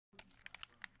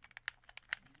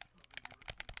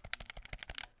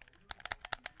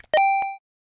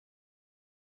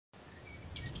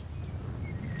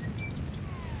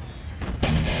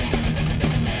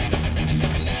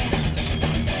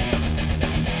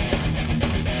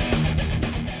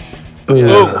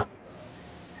Boom.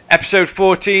 Episode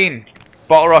 14.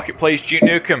 Bottle Rocket plays Duke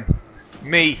Nukem.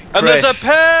 Me, Chris. And there's a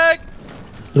pig!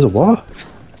 There's a what?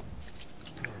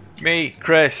 Me,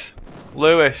 Chris.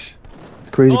 Lewis.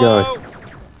 Crazy Hello?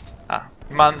 guy.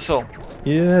 Mansell.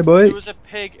 Yeah, boy. There was a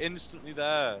pig instantly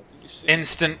there. Did you see?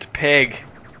 Instant Pig.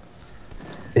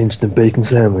 Instant bacon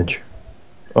sandwich.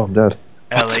 Oh, I'm dead.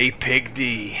 LA Pig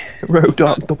D. Road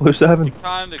Dog 007. You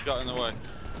kinda got in the way.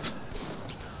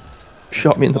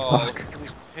 Shot me in the Oh, look back. at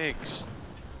these pigs.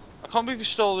 I can't believe you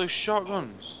stole those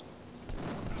shotguns.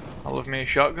 I love me a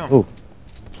shotgun. Oh.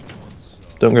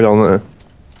 Don't go down there.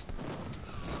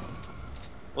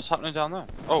 What's happening down there?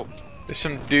 Oh, There's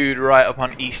some dude right up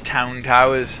on East Town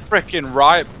Towers. frickin'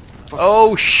 right.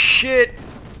 Oh shit!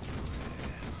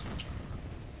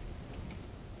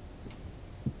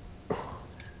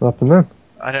 What happened then?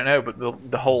 I don't know, but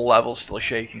the whole level's still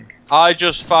shaking. I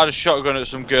just fired a shotgun at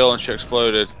some girl and she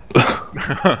exploded.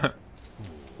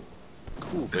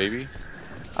 Cool, baby.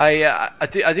 I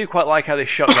do quite like how this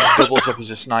shotgun doubles up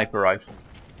as a sniper rifle.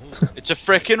 It's a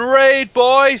frickin' raid,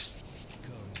 boys!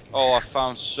 Oh, I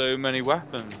found so many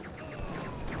weapons.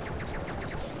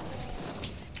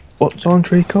 What's on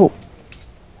Treacle?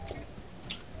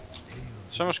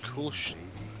 So much cool shit.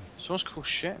 So much cool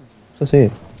shit. Let's see.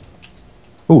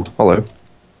 Ooh, hello.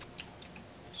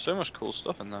 So much cool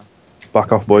stuff in there.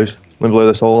 Back off, boys. Let me blow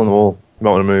this hole in the wall. You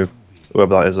might want to move.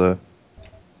 Whoever that is there.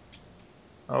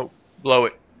 Oh, blow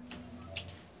it.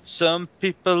 Some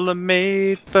people are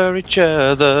made for each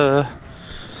other.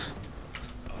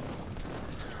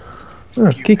 Oh,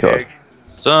 You keycard. pig.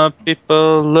 Some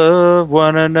people love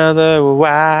one another.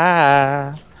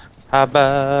 Why? How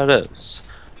about us?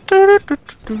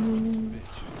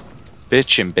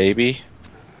 Bitchin', baby.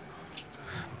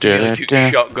 You nearly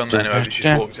took shotgun then whoever's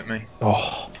just walked at me.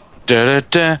 Oh.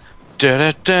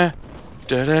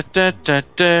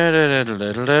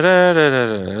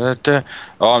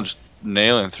 Oh, I'm just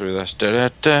nailing through this.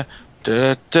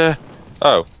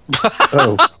 Oh.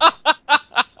 Oh.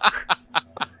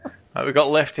 Right, we got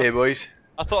left here, boys.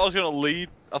 I thought I was gonna lead.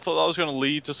 I thought that was gonna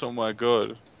lead to somewhere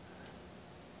good.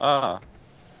 Ah.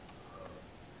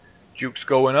 Duke's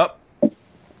going up.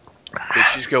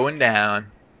 Bitch is going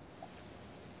down.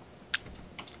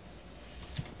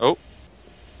 Oh.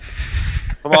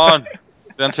 Come on.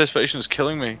 The anticipation is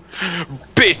killing me.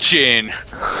 Bitchin'!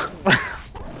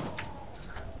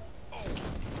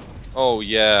 Oh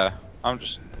yeah. I'm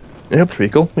just. Yep,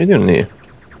 Treacle. What are you doing here?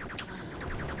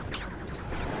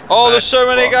 Oh, there's so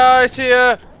many guys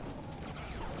here!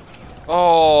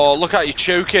 Oh, look at you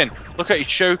choking. Look at you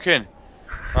choking.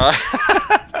 Right.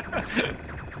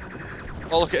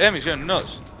 Oh, look at him, he's going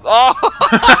nuts. Oh!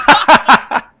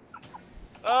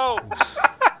 Oh!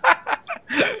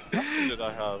 What did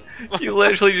I have? You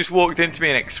literally just walked into me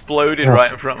and exploded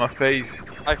right in front of my face.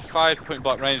 I fired point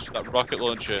blank range with that rocket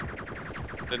launcher.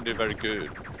 Didn't do very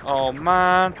good. Oh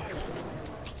man.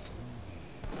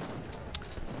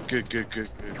 Good, good, good,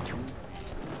 good.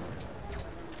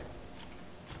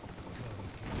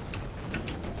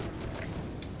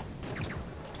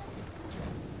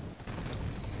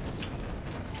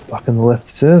 Back on the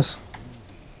left it is.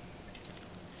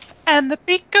 And the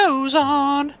beat goes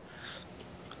on.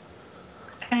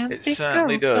 And It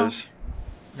certainly does.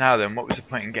 Now then, what was the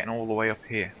point in getting all the way up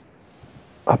here?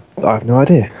 I have no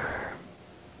idea.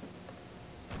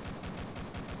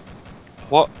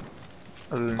 What?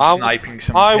 Other than I sniping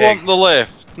some I pig. want the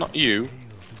lift, not you.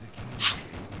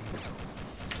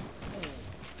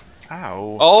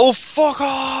 Ow. Oh, fuck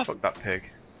off! Fuck that pig.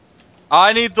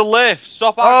 I need the lift.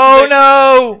 Stop Oh activating.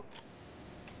 no!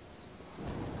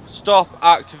 Stop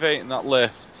activating that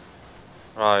lift.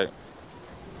 Right.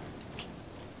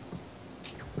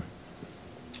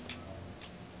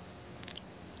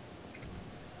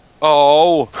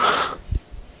 Oh.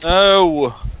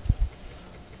 No.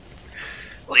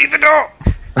 Leave the door!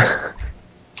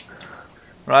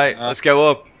 Right, let's go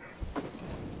up.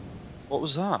 What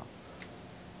was that?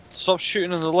 Stop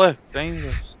shooting in the lift.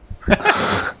 Dangerous.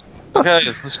 Okay,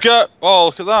 let's go. Oh,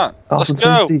 look at that. Health Let's and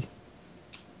go. safety.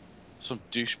 Some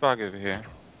douchebag over here.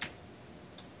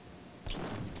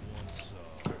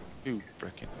 Ooh,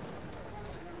 frickin'.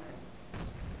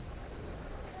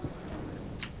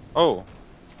 Oh.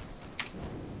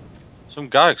 Some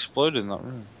guy exploded in that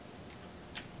room.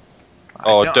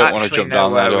 Oh, I don't want to actually jump know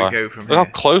down there, where do we I? go from Look how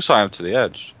here. close I am to the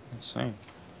edge. Insane.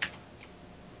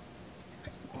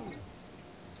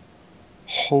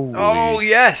 Holy. Oh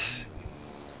yes!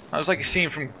 That was like a scene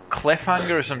from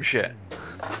Cliffhanger or some shit.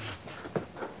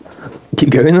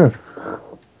 Keep going then.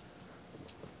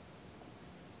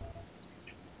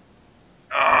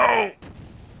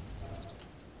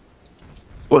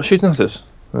 What's shooting at us?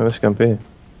 Oh, this can't be. Is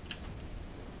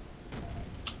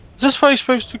this where you're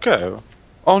supposed to go?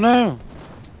 Oh no!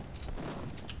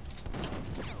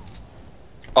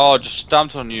 Oh, I just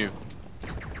stamped on you.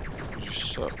 You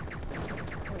suck.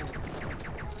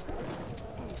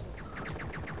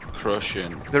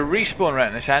 Crushing. The respawn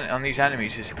rate on, on these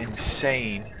enemies is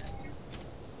insane.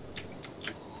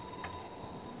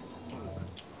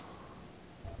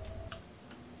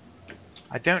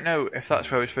 I don't know if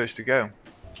that's where we're supposed to go,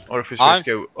 or if we're supposed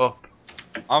to go up.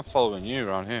 I'm following you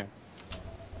around here.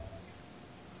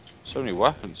 So many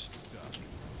weapons.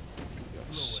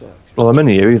 So. Well, I'm in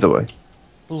here either way.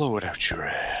 Blow it out your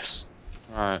ass.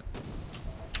 Right.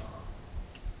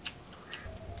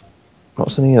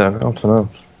 What's in here then? I don't know.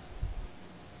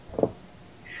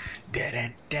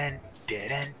 Dun, dun,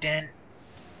 dun, dun.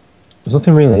 There's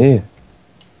nothing really here.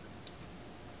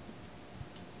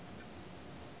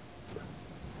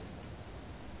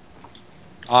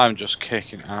 I'm just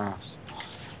kicking ass.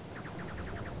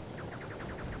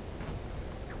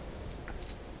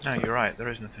 No, you're right. There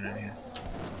is nothing in here.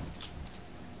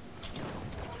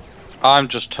 I'm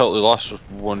just totally lost, just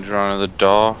wandering around the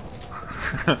door.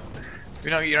 You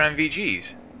know your MVGs?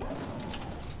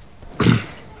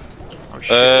 Oh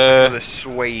shit, another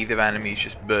swathe of enemies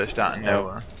just burst out of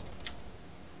nowhere.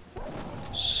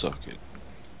 Suck it.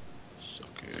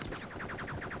 Suck it.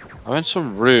 I'm in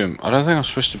some room. I don't think I'm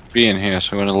supposed to be in here,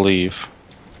 so I'm gonna leave.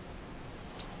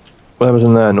 Whatever's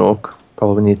in there, Nook,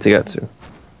 probably need to get to.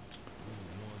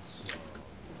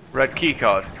 Red key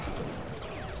card.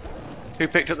 Who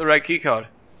picked up the red key card?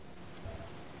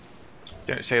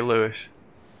 Don't say Lewis.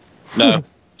 No,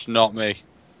 it's not me.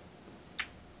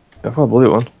 I've got a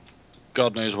blue one.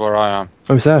 God knows where I am.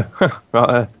 Oh, it's there.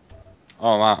 Right there.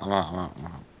 Oh, I'm out.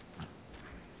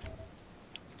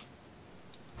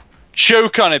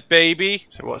 Choke on it, baby!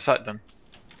 So what's that done?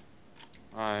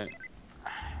 Alright.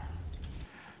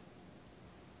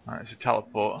 Alright, it's a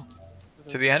teleporter.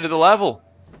 To the end of the level!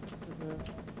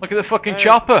 Look at the fucking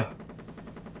chopper!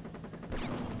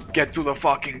 Get to the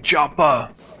fucking chopper!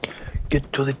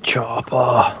 Get to the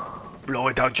chopper. Blow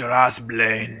it out your ass,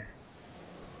 Blaine.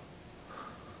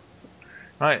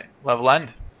 Right, level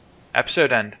end.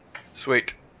 Episode end.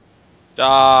 Sweet.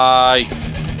 Die!